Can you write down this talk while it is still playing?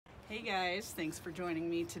Hey guys, thanks for joining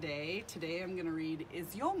me today. Today I'm going to read,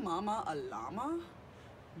 Is Your Mama a Llama?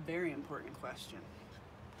 Very important question.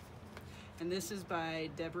 And this is by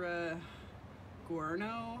Deborah,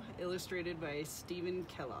 Guarino, illustrated by Stephen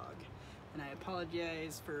Kellog. And I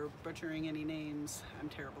apologize for butchering any names. I'm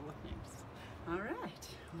terrible with names. All right,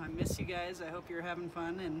 well, I miss you guys. I hope you're having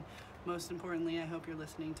fun, and most importantly, I hope you're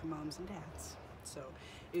listening to moms and dads. So,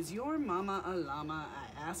 is your mama a llama?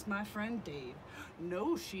 I asked my friend Dave.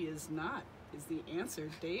 No, she is not, is the answer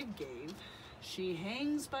Dave gave. She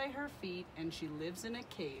hangs by her feet and she lives in a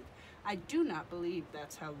cave. I do not believe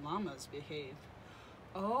that's how llamas behave.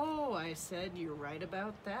 Oh, I said, you're right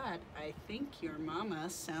about that. I think your mama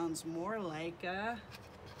sounds more like a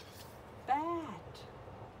bat.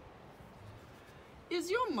 Is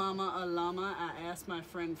your mama a llama? I asked my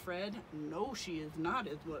friend Fred. No, she is not,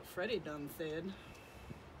 is what Freddie done said.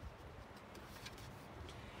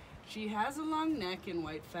 She has a long neck and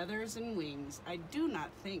white feathers and wings. I do not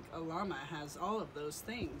think a llama has all of those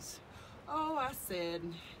things. Oh, I said,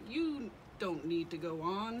 you don't need to go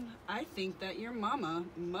on. I think that your mama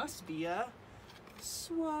must be a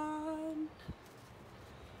swan.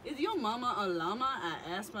 Is your mama a llama? I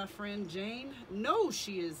asked my friend Jane. No,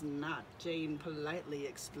 she is not, Jane politely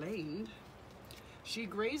explained. She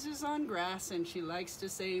grazes on grass and she likes to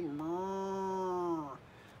say moo.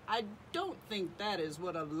 I don't think that is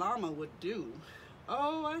what a llama would do.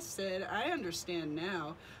 Oh, I said, I understand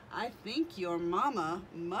now. I think your mama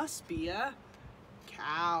must be a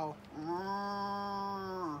cow.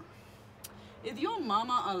 Is your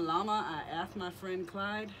mama a llama? I asked my friend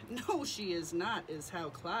Clyde. No, she is not, is how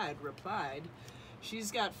Clyde replied.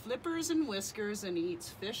 She's got flippers and whiskers and eats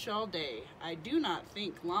fish all day. I do not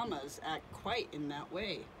think llamas act quite in that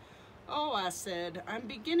way. Oh, I said, I'm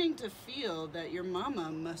beginning to feel that your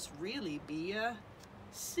mama must really be a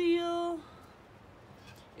seal.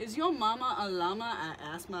 Is your mama a llama?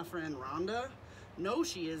 I asked my friend Rhonda. No,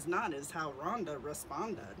 she is not, is how Rhonda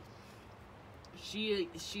responded.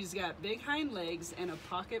 She's got big hind legs and a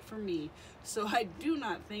pocket for me, so I do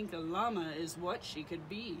not think a llama is what she could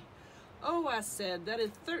be. Oh, I said, that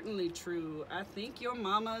is certainly true. I think your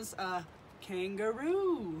mama's a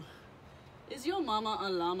kangaroo. Is your mama a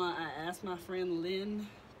llama? I asked my friend Lynn.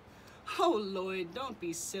 Oh, Lloyd, don't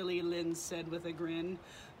be silly, Lynn said with a grin.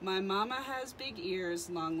 My mama has big ears,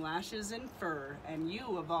 long lashes, and fur, and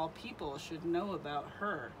you, of all people, should know about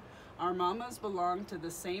her. Our mamas belong to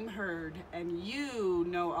the same herd, and you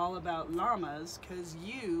know all about llamas, 'cause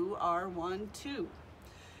you are one too.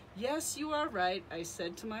 Yes, you are right, I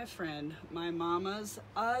said to my friend. My mama's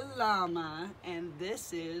a llama, and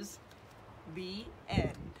this is the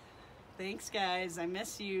end. Thanks, guys. I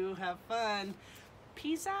miss you. Have fun.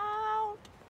 Peace out.